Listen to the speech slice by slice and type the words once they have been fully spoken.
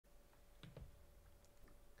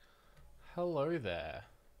Hello there.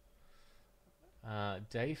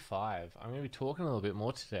 Day 5. I'm going to be talking a little bit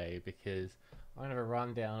more today because I'm going to have a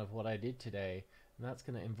rundown of what I did today, and that's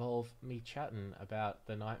going to involve me chatting about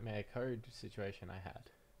the nightmare code situation I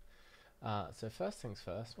had. So first things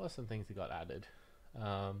first, what are some things that got added?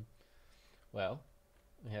 Um, well,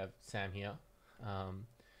 we have Sam here.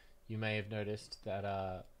 You may have noticed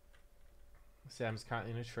that Sam's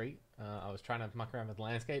currently in a tree. I was trying to muck around with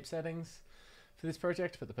landscape settings for this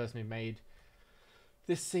project, but the person who made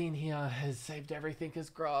this scene here has saved everything as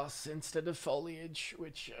grass instead of foliage,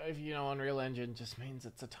 which, if you know Unreal Engine, just means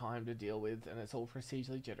it's a time to deal with, and it's all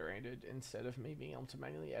procedurally generated instead of me being able to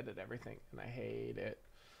manually edit everything, and I hate it.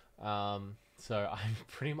 So I'm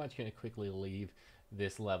pretty much going to quickly leave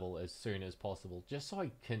this level as soon as possible, just so I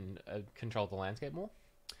can control the landscape more.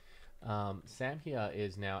 Sam here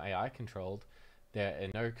is now AI controlled. There are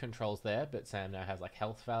no controls there, but Sam now has like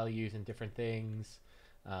health values and different things.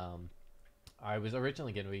 I was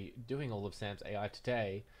originally going to be doing all of Sam's AI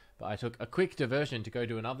today, but I took a quick diversion to go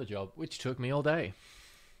do another job, which took me all day.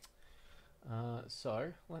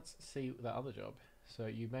 So let's see the other job. So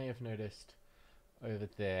you may have noticed over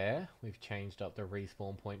there, we've changed up the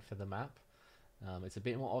respawn point for the map. It's a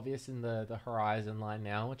bit more obvious in the horizon line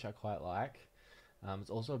now, which I quite like. It's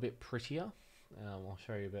also a bit prettier. I'll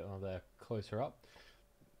show you a bit more there closer up.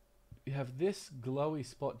 You have this glowy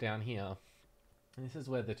spot down here. And this is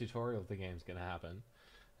where the tutorial of the game is going to happen.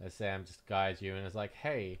 As Sam just guides you and is like,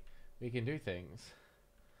 hey, we can do things.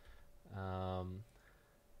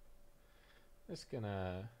 Just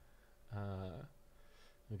gonna...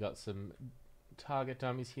 we've got some target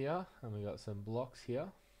dummies here, and we've got some blocks here.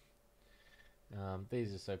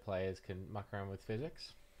 These are so players can muck around with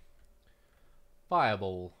physics.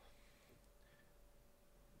 Fireball.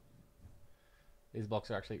 These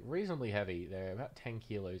blocks are actually reasonably heavy. They're about 10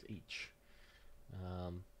 kilos each.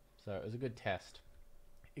 So it was a good test.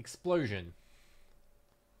 Explosion.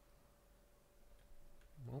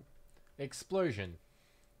 Well, explosion.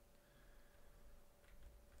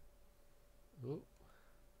 Ooh.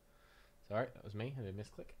 Sorry, that was me. I did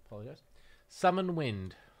misclick. Apologize. Summon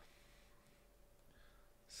wind.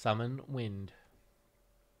 Summon wind.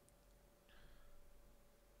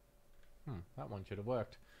 That one should have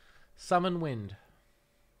worked. Summon wind.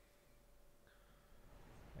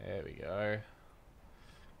 There we go.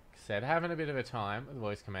 Said having a bit of a time with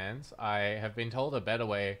voice commands. I have been told a better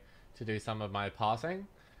way to do some of my parsing,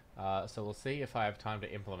 so we'll see if I have time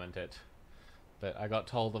to implement it. But I got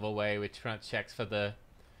told of a way which checks for the...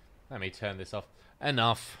 Let me turn this off.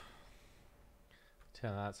 Enough.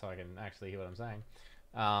 Turn that so I can actually hear what I'm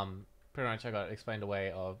saying. Pretty much I got explained a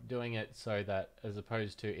way of doing it so that as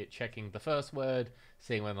opposed to it checking the first word,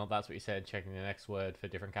 seeing whether or not that's what you said, checking the next word for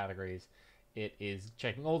different categories, it is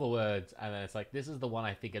checking all the words, and then it's like, this is the one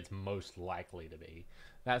I think it's most likely to be.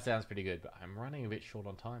 That sounds pretty good, but I'm running a bit short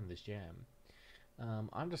on time this jam.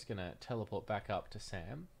 I'm just going to teleport back up to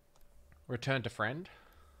Sam. Return to friend.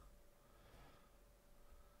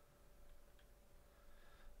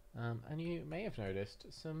 And you may have noticed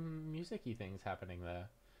some music-y things happening there.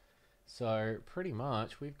 So, pretty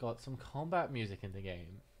much, we've got some combat music in the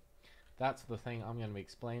game. That's the thing I'm going to be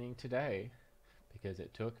explaining today, because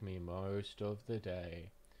it took me most of the day.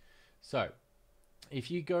 So,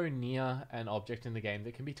 if you go near an object in the game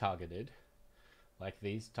that can be targeted, like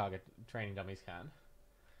these target training dummies can,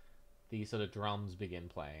 these sort of drums begin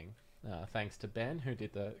playing. Thanks to Ben, who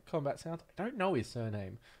did the combat sound. I don't know his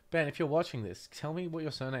surname. Ben, if you're watching this, tell me what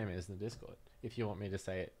your surname is in the Discord, if you want me to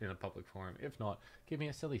say it in a public forum. If not, give me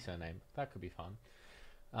a silly surname. That could be fun.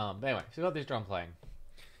 But anyway, so we've got this drum playing.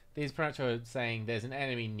 These pretty much are saying there's an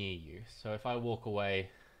enemy near you. So if I walk away,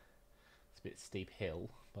 it's a bit steep hill,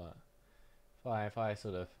 but if I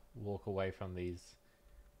sort of walk away from these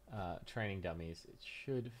training dummies, it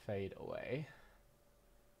should fade away.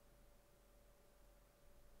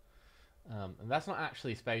 And that's not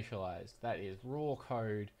actually spatialized. That is raw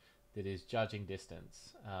code that is judging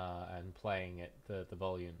distance and playing it the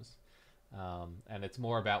volumes. And it's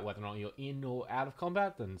more about whether or not you're in or out of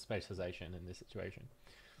combat than spatialization in this situation.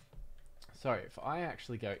 So if I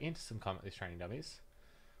actually go into some combat with these training dummies,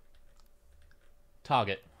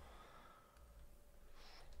 target,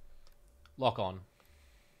 lock on.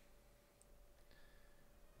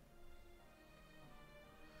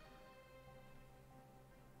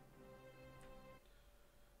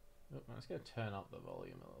 Oh, I'm just going to turn up the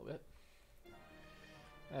volume a little bit.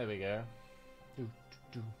 There we go. Do,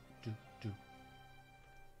 do, do, do.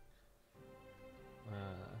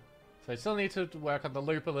 So I still need to work on the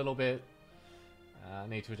loop a little bit.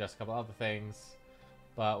 Need to adjust a couple other things.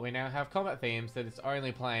 But we now have combat themes that it's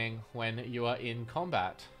only playing when you are in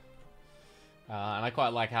combat. And I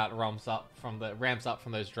quite like how it ramps up from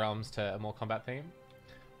those drums to a more combat theme.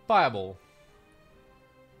 Fireball.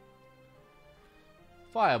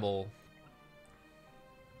 Fireball.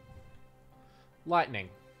 Lightning.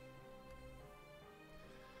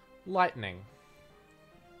 Lightning.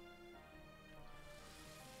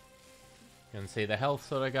 You can see the health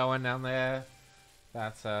sort of going down there.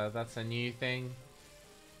 That's a new thing.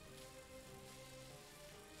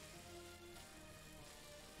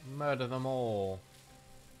 Murder them all.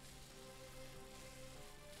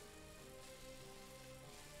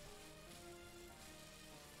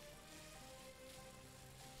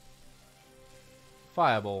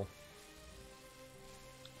 Fireball.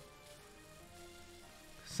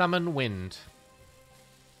 Summon wind.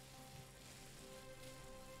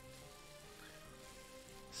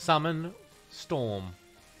 Summon storm.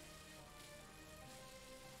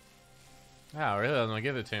 Oh, really doesn't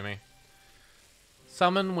give it to me.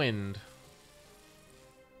 Summon wind.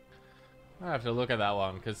 I have to look at that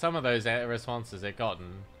one, because some of those responses it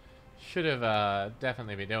gotten should have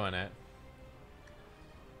definitely been doing it.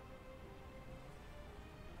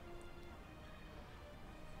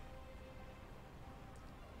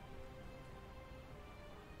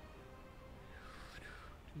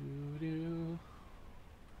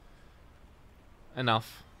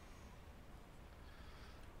 Enough.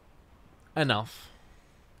 Enough.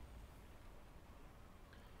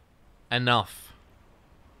 Enough.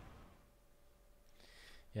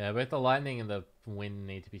 Yeah, both the lightning and the wind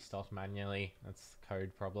need to be stopped manually. That's a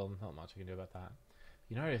code problem. Not much I can do about that.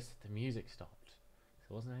 You notice the music stopped.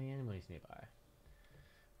 There wasn't any enemies nearby.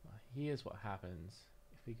 Well, here's what happens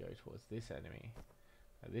if we go towards this enemy.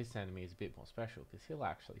 Now, this enemy is a bit more special because he'll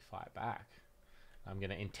actually fight back. I'm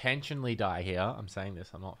going to intentionally die here. I'm saying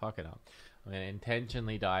this, I'm not fucking up. I'm going to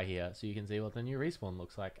intentionally die here so you can see what the new respawn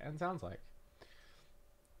looks like and sounds like.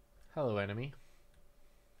 Hello, enemy.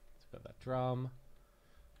 Let's got that drum.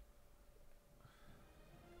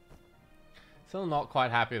 Still not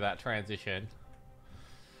quite happy with that transition.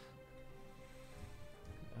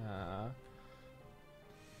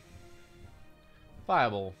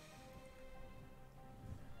 Fireball.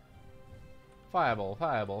 Fireball,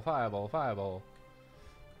 fireball, fireball, fireball.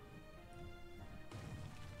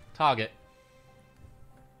 Target.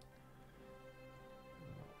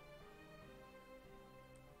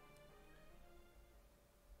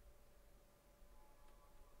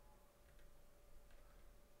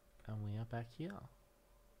 And we are back here.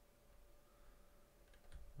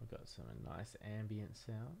 We've got some nice ambient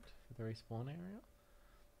sound for the respawn area.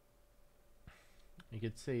 You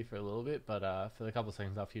could see for a little bit, but for the couple of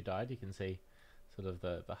seconds after you died, you can see sort of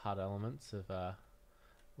the HUD elements of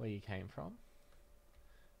where you came from.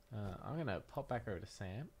 I'm going to pop back over to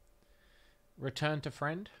Sam. Return to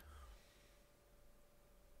friend.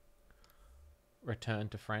 Return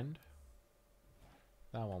to friend.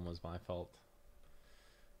 That one was my fault.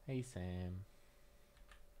 Hey, Sam.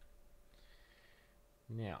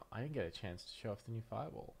 Now, I didn't get a chance to show off the new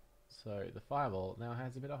fireball. So, the fireball now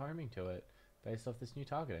has a bit of homing to it, based off this new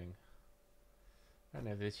targeting. I don't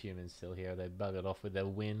know if this human's still here. They buggered off with their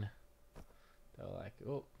win. They were like,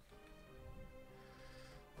 oh.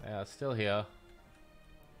 They are still here.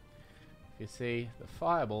 You see, the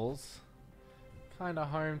fireballs kind of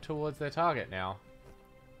home towards their target now.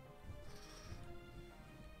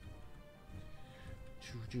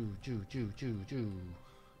 Choo.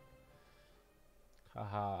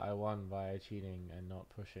 Haha, I won by cheating and not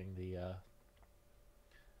pushing the,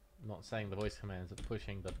 not saying the voice commands, but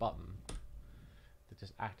pushing the button that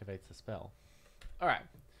just activates the spell. Alright.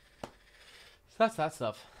 So that's that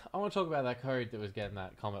stuff. I want to talk about that code that was getting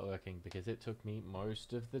that combat working, because it took me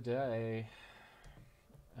most of the day.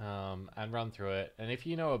 And run through it. And if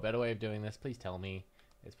you know a better way of doing this, please tell me.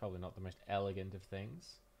 It's probably not the most elegant of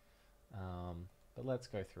things. But let's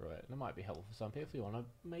go through it. And it might be helpful for some people if you want to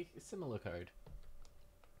make a similar code.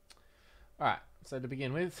 Alright, so to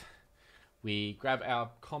begin with, we grab our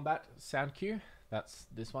combat sound cue. That's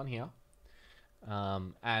this one here.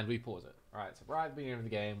 And we pause it. Alright, so right at the beginning of the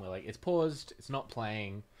game, we're like, it's paused, it's not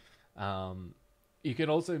playing. You can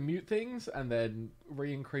also mute things and then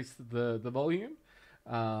re-increase the volume.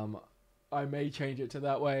 I may change it to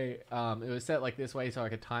that way. It was set like this way so I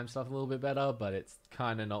could time stuff a little bit better, but it's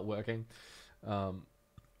kind of not working.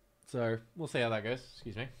 So we'll see how that goes.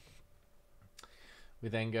 Excuse me. We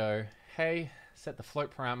then go, hey, set the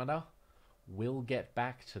float parameter. We'll get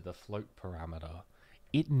back to the float parameter.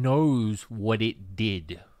 It knows what it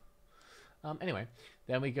did. Anyway,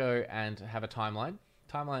 then we go and have a timeline.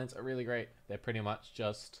 Timelines are really great. They're pretty much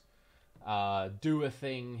just do a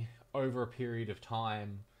thing over a period of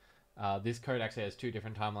time. This code actually has two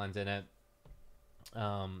different timelines in it.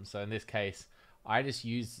 So in this case, I just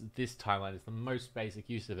use this timeline as the most basic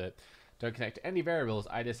use of it. Don't connect to any variables.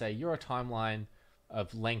 I just say you're a timeline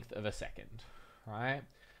of length of a second, right?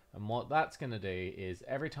 And what that's going to do is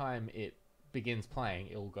every time it begins playing,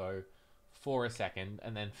 it will go for a second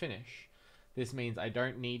and then finish. This means I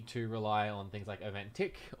don't need to rely on things like event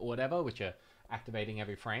tick or whatever, which are activating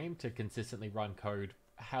every frame to consistently run code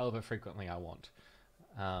however frequently I want.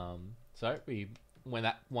 So when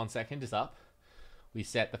that 1 second is up, we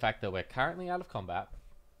set the fact that we're currently out of combat,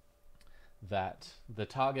 that the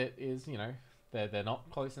target is, they're not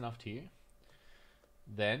close enough to you.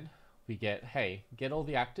 Then we get, hey, get all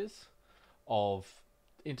the actors of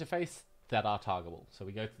interface that are targetable. So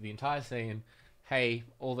we go through the entire scene, hey,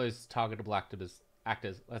 all those targetable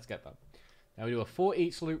actors, let's get them. Now we do a for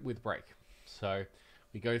each loop with break. So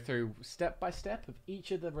we go through step by step of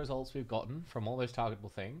each of the results we've gotten from all those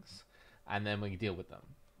targetable things, and then we deal with them.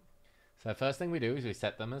 So the first thing we do is we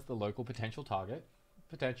set them as the local potential target.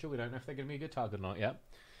 Potential, we don't know if they're going to be a good target or not yet.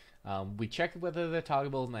 We check whether they're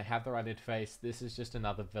targetable and they have the right interface. This is just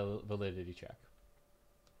another validity check.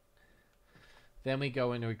 Then we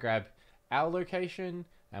go in and we grab our location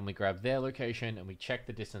and we grab their location and we check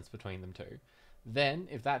the distance between them two. Then,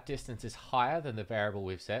 if that distance is higher than the variable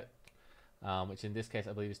we've set, which in this case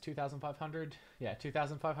I believe is 2,500,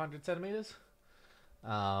 2,500 centimeters,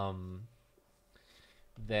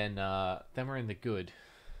 then we're in the good.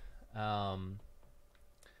 So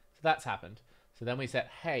that's happened. So then we set,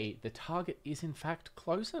 hey, the target is in fact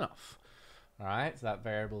close enough. All right, so that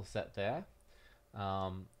variable is set there.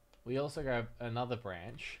 We also grab another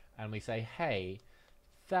branch and we say, hey,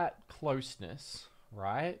 that closeness,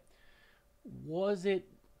 right? Was it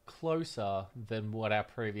closer than what our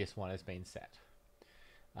previous one has been set?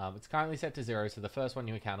 It's currently set to 0, so the first one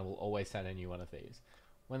you encounter will always set a new one of these.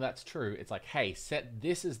 When that's true, it's like, hey, set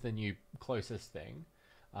this as the new closest thing,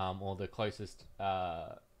 or the closest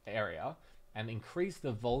area, and increase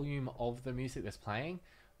the volume of the music that's playing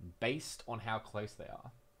based on how close they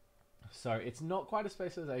are. So it's not quite a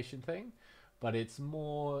specialization thing, but it's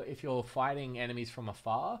more if you're fighting enemies from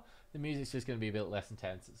afar, the music's just going to be a bit less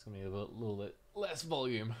intense. It's going to be a little bit less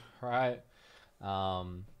volume, right?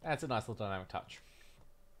 That's a nice little dynamic touch.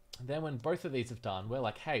 Then when both of these have done, we're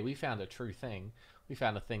like, hey, we found a true thing. We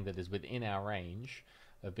found a thing that is within our range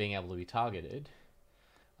of being able to be targeted.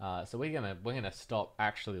 So we're gonna stop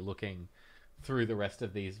actually looking through the rest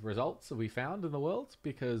of these results that we found in the world,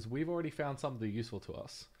 because we've already found something useful to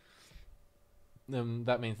us.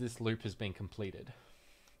 That means this loop has been completed.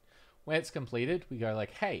 When it's completed, we go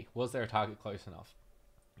like, hey, was there a target close enough?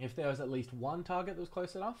 If there was at least one target that was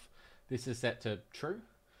close enough, this is set to true.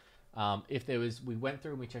 If there was, we went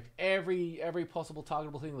through and we checked every possible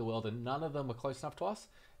targetable thing in the world and none of them were close enough to us,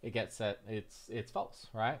 it gets set, it's false,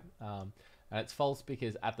 right? And it's false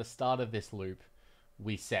because at the start of this loop,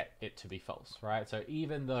 we set it to be false, right? So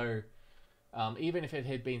even though, even if it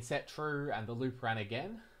had been set true and the loop ran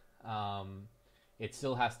again, it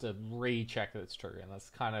still has to recheck that it's true, and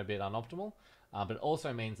that's kind of a bit unoptimal. But it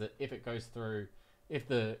also means that if it goes through, if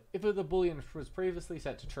the boolean was previously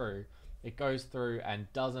set to true, it goes through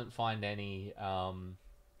and doesn't find any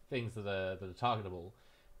things that are targetable,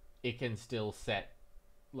 it can still set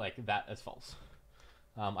like that as false.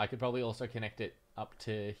 I could probably also connect it up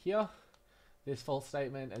to here, this false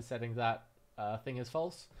statement, as setting that thing as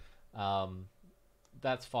false.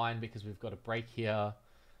 That's fine because we've got a break here.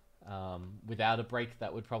 Without a break,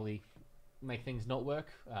 that would probably make things not work,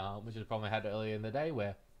 which is a problem I had earlier in the day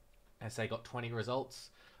where, as I got 20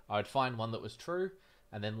 results, I would find one that was true,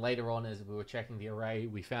 and then later on as we were checking the array,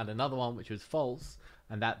 we found another one which was false,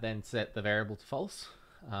 and that then set the variable to false.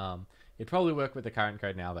 It'd probably work with the current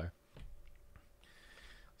code now though.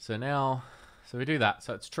 So we do that,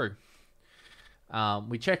 so it's true.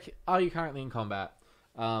 We check, are you currently in combat?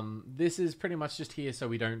 This is pretty much just here so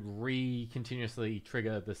we don't continuously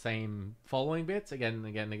trigger the same following bits again and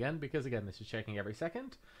again and again, because again, this is checking every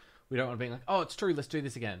second. We don't want to be like, oh, it's true, let's do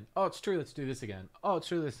this again. Oh, it's true, let's do this again. Oh, it's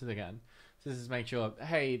true, let's do this again. So this is make sure,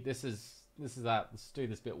 hey, this is that, let's do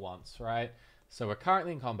this bit once, right? So we're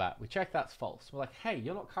currently in combat. We check that's false. We're like, hey,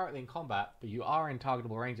 you're not currently in combat, but you are in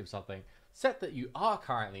targetable range of something. Set that you are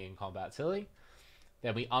currently in combat, silly.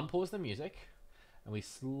 Then we unpause the music and we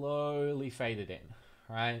slowly fade it in,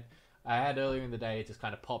 right? I had earlier in the day, it just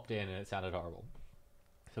kind of popped in and it sounded horrible.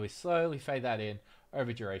 So we slowly fade that in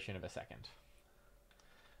over a duration of a second.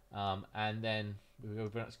 And then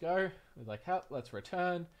let's go. We're like, oh, let's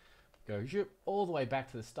return. Go all the way back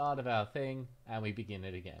to the start of our thing, and we begin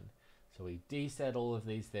it again. So we deset all of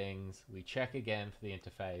these things. We check again for the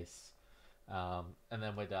interface, and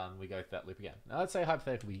then we're done. We go through that loop again. Now let's say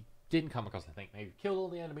hypothetically we didn't come across a thing. Maybe killed all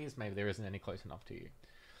the enemies, maybe there isn't any close enough to you.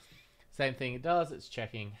 Same thing it does, it's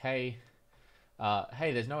checking, hey,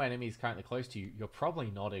 there's no enemies currently close to you. You're probably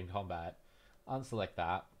not in combat. Unselect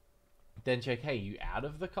that. Then check, hey, you out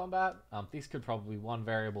of the combat? This could probably be one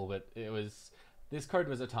variable, but this code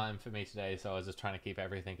was a time for me today, so I was just trying to keep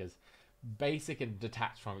everything as basic and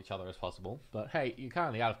detached from each other as possible. But hey, you're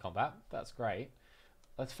currently out of combat. That's great.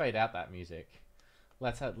 Let's fade out that music.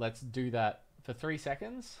 Let's do that for 3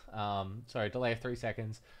 seconds. Delay of 3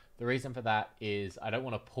 seconds. The reason for that is I don't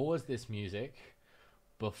want to pause this music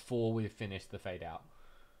before we've finished the fade out.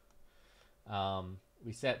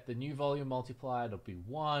 We set the new volume multiplier to be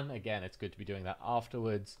 1. Again, it's good to be doing that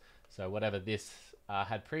afterwards. So whatever this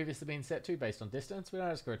had previously been set to based on distance, we're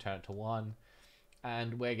just going to return it to 1.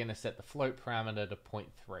 And we're going to set the float parameter to 0.3.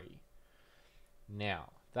 Now,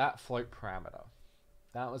 that float parameter,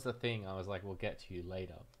 that was the thing I was like, we'll get to you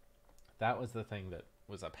later. That was the thing that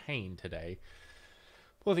was a pain today.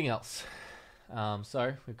 Nothing else.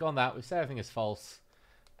 So we've gone that, we've set everything as false,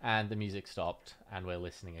 and the music stopped, and we're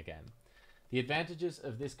listening again. The advantages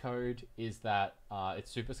of this code is that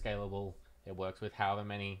it's super scalable. It works with however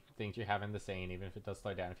many things you have in the scene, even if it does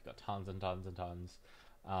slow down if you've got tons and tons and tons.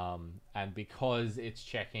 And because it's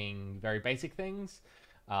checking very basic things,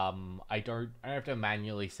 I don't have to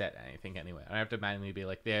manually set anything anyway. I don't have to manually be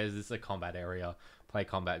like, this is a combat area, play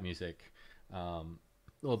combat music,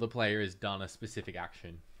 or the player has done a specific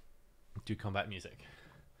action, do combat music.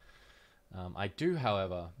 I do,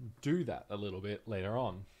 however, do that a little bit later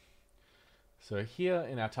on. So here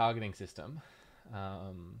in our targeting system,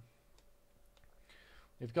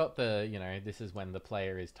 we've got the, this is when the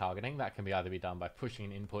player is targeting. That can either be done by pushing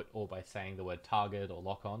an input or by saying the word target or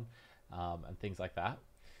lock on, and things like that.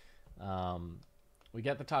 We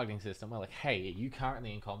get the targeting system. We're like, hey, are you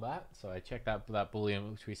currently in combat? So I check that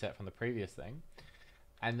boolean which we set from the previous thing.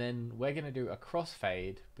 And then we're going to do a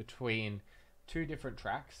crossfade between 2 different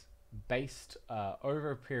tracks based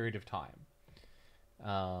over a period of time.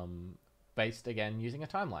 Based again using a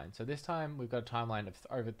timeline. So this time we've got a timeline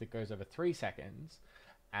that goes over 3 seconds,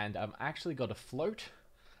 and I've actually got a float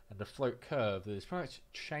and a float curve that is pretty much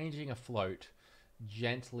changing a float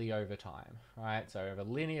gently over time, right? So over a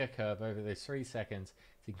linear curve over those 3 seconds,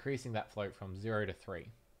 it's increasing that float from 0 to 3.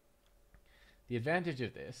 The advantage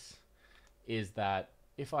of this is that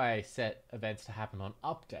if I set events to happen on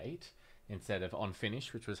update instead of on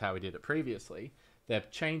finish, which was how we did it previously, they're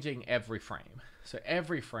changing every frame. So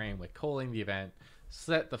every frame we're calling the event,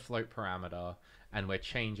 set the float parameter, and we're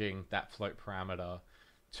changing that float parameter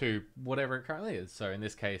to whatever it currently is. So in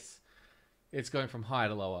this case, it's going from higher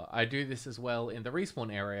to lower. I do this as well in the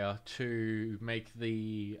respawn area to make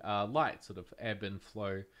the light sort of ebb and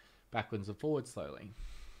flow backwards and forwards slowly.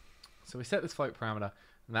 So we set this float parameter,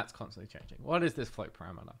 and that's constantly changing. What is this float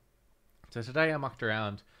parameter? So today I mucked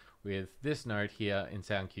around with this node here in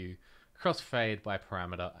SoundQ, Crossfade by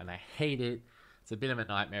parameter, and I hate it. It's a bit of a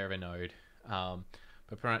nightmare of a node.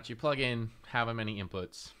 But pretty much you plug in however many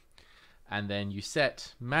inputs, and then you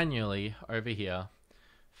set manually over here,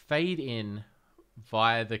 fade in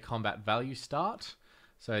via the combat value start.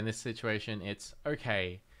 So in this situation, it's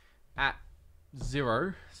okay, at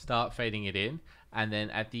 0, start fading it in, and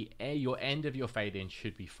then at the your end of your fade in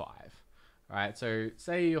should be 5. All right, so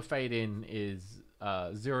say your fade in is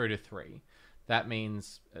 0 to 3. That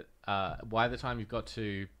means by the time you've got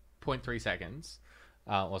to 0.3 seconds,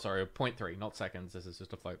 0.3, not seconds, this is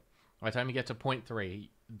just a float. By the time you get to 0.3,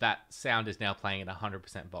 that sound is now playing at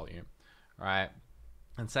 100% volume, right?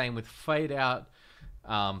 And same with fade out,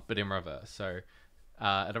 but in reverse. So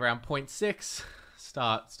at around 0.6,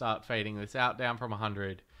 start fading this out down from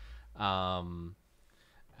 100, and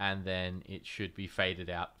then it should be faded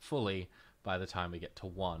out fully by the time we get to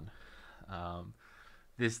 1.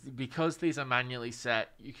 Because these are manually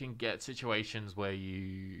set, you can get situations where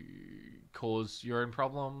you cause your own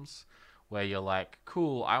problems, where you're like,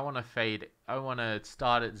 cool, I want to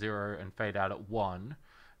start at 0 and fade out at 1.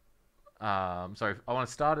 I want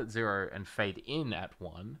to start at 0 and fade in at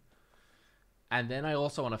 1. And then I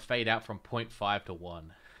also want to fade out from 0.5 to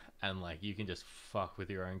 1. And like, you can just fuck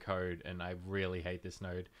with your own code, and I really hate this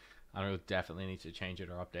node. I will definitely need to change it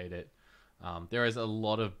or update it. There is a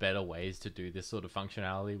lot of better ways to do this sort of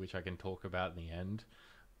functionality, which I can talk about in the end.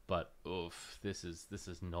 But oof, this is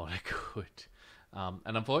not a good.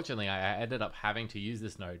 And unfortunately, I ended up having to use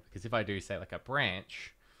this node because if I do say like a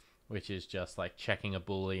branch, which is just like checking a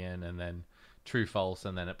boolean and then true false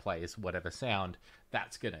and then it plays whatever sound,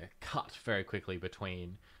 that's gonna cut very quickly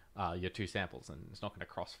between your 2 samples, and it's not gonna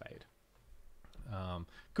crossfade.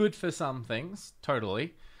 Good for some things,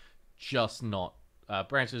 totally, just not.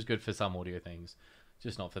 Branch is good for some audio things,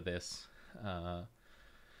 just not for this. And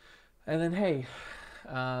then, hey,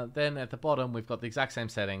 then at the bottom, we've got the exact same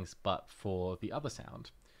settings, but for the other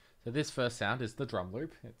sound. So this first sound is the drum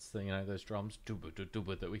loop. It's the, those drums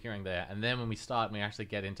that we're hearing there. And then when we start and we actually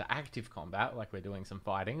get into active combat, like we're doing some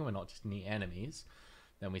fighting and we're not just near enemies,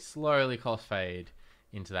 then we slowly crossfade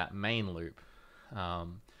into that main loop.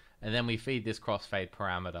 And then we feed this crossfade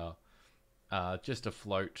parameter just to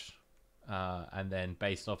float. And then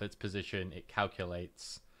based off its position, it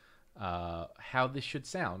calculates how this should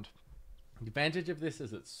sound. The advantage of this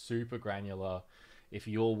is it's super granular. If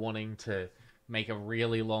you're wanting to make a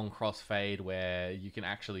really long crossfade where you can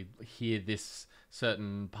actually hear this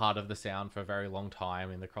certain part of the sound for a very long time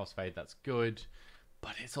in the crossfade, that's good.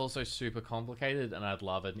 But it's also super complicated, and I'd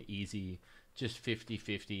love an easy, just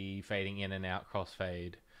 50-50 fading in and out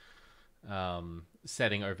crossfade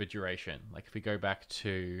setting over duration. Like if we go back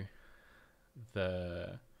to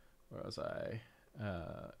where was I?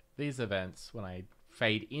 These events, when I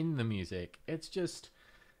fade in the music, it's just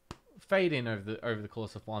fade in over the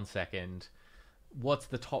course of 1 second. What's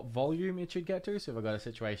the top volume it should get to? So if I've got a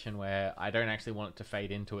situation where I don't actually want it to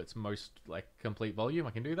fade into its most complete volume,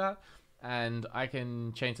 I can do that. And I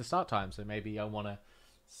can change the start time. So maybe I want to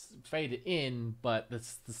fade it in, but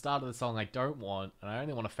that's the start of the song I don't want, and I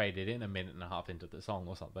only want to fade it in a minute and a half into the song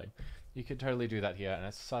or something. You could totally do that here, and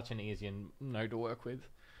it's such an easy node to work with.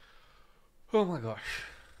 Oh my gosh.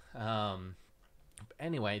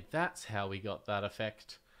 Anyway, that's how we got that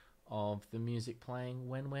effect of the music playing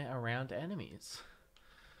when we're around enemies.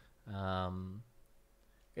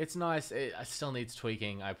 It's nice. It still needs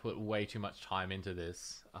tweaking. I put way too much time into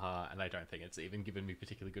this, and I don't think it's even given me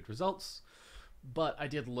particularly good results. But I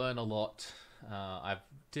did learn a lot. I've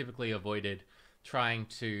typically avoided trying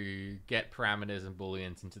to get parameters and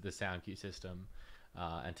booleans into the sound cue system.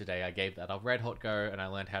 And today I gave that a red hot go, and I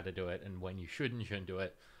learned how to do it and when you should and you shouldn't do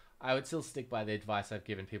it. I would still stick by the advice I've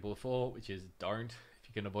given people before, which is don't, if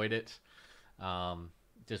you can avoid it.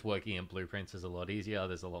 Just working in blueprints is a lot easier.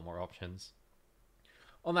 There's a lot more options.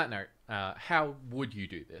 On that note, how would you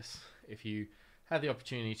do this? If you had the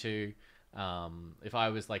opportunity to, if I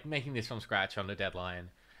was making this from scratch on a deadline,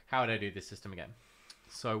 how would I do this system again?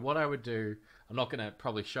 So what I would do, I'm not going to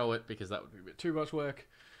probably show it because that would be a bit too much work,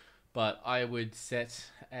 but I would set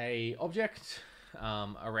a object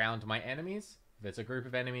around my enemies. If it's a group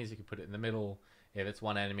of enemies, you can put it in the middle. If it's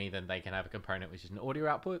one enemy, then they can have a component which is an audio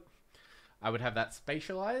output. I would have that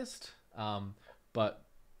spatialized, but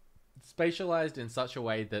spatialized in such a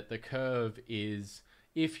way that the curve is,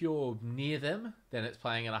 if you're near them, then it's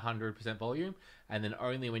playing at 100% volume, and then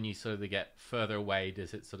only when you sort of get further away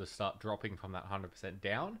does it sort of start dropping from that 100%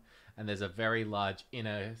 down, and there's a very large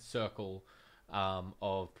inner circle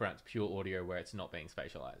of perhaps pure audio where it's not being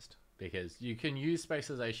spatialized, because you can use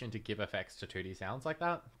spatialization to give effects to 2D sounds like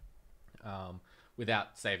that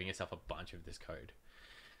without saving yourself a bunch of this code.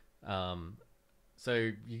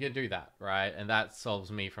 So you can do that, right? And that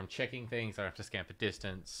solves me from checking things. I don't have to scan for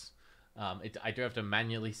distance. I do have to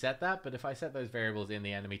manually set that, but if I set those variables in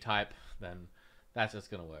the enemy type, then that's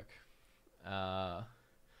just going to work.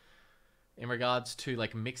 In regards to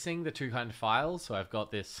mixing the two kind of files, so I've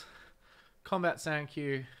got this combat sound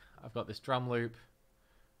cue, I've got this drum loop.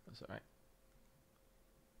 That's all right.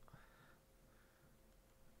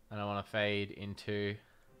 And I want to fade into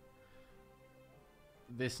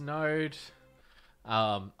this node.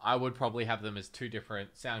 I would probably have them as two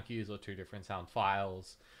different sound cues or two different sound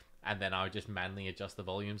files, and then I would just manually adjust the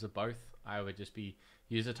volumes of both. I would just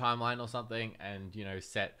use a timeline or something and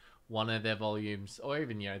set one of their volumes, or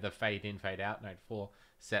even the fade in fade out node 4,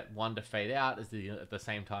 set one to fade out at the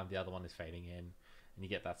same time the other one is fading in, and you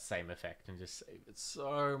get that same effect and just save it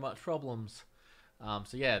so much problems.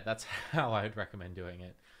 So yeah, that's how I would recommend doing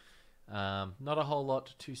it. Not a whole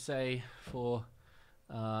lot to say for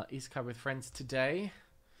East Card with Friends today,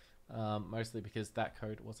 mostly because that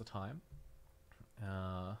code was a time.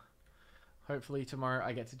 Hopefully tomorrow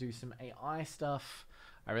I get to do some AI stuff.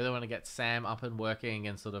 I really want to get Sam up and working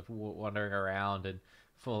and sort of wandering around and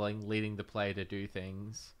leading the play to do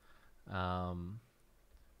things,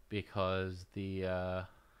 because I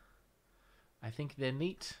think they're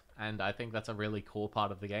neat, and I think that's a really cool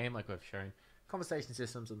part of the game. Like, we've shown conversation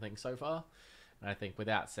systems and things so far, and I think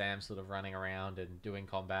without Sam sort of running around and doing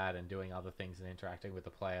combat and doing other things and interacting with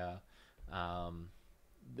the player,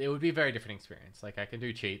 it would be a very different experience. I can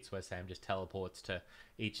do cheats where Sam just teleports to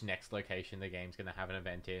each next location the game's going to have an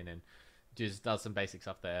event in and just does some basic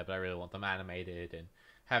stuff there, but I really want them animated and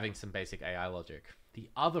having some basic AI logic. The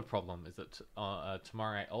other problem is that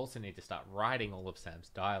tomorrow I also need to start writing all of Sam's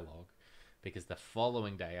dialogue, because the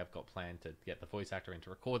following day I've got planned to get the voice actor in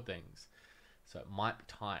to record things. So it might be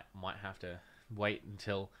tight. Might have to wait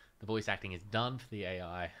until the voice acting is done for the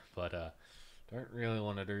AI, but don't really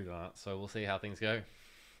want to do that. So we'll see how things go.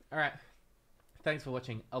 All right. Thanks for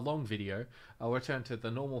watching a long video. I'll return to the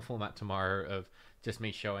normal format tomorrow of just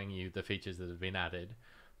me showing you the features that have been added.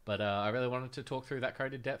 But I really wanted to talk through that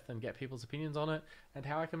code in depth and get people's opinions on it and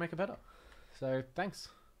how I can make it better. So thanks.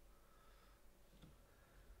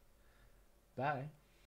 Bye.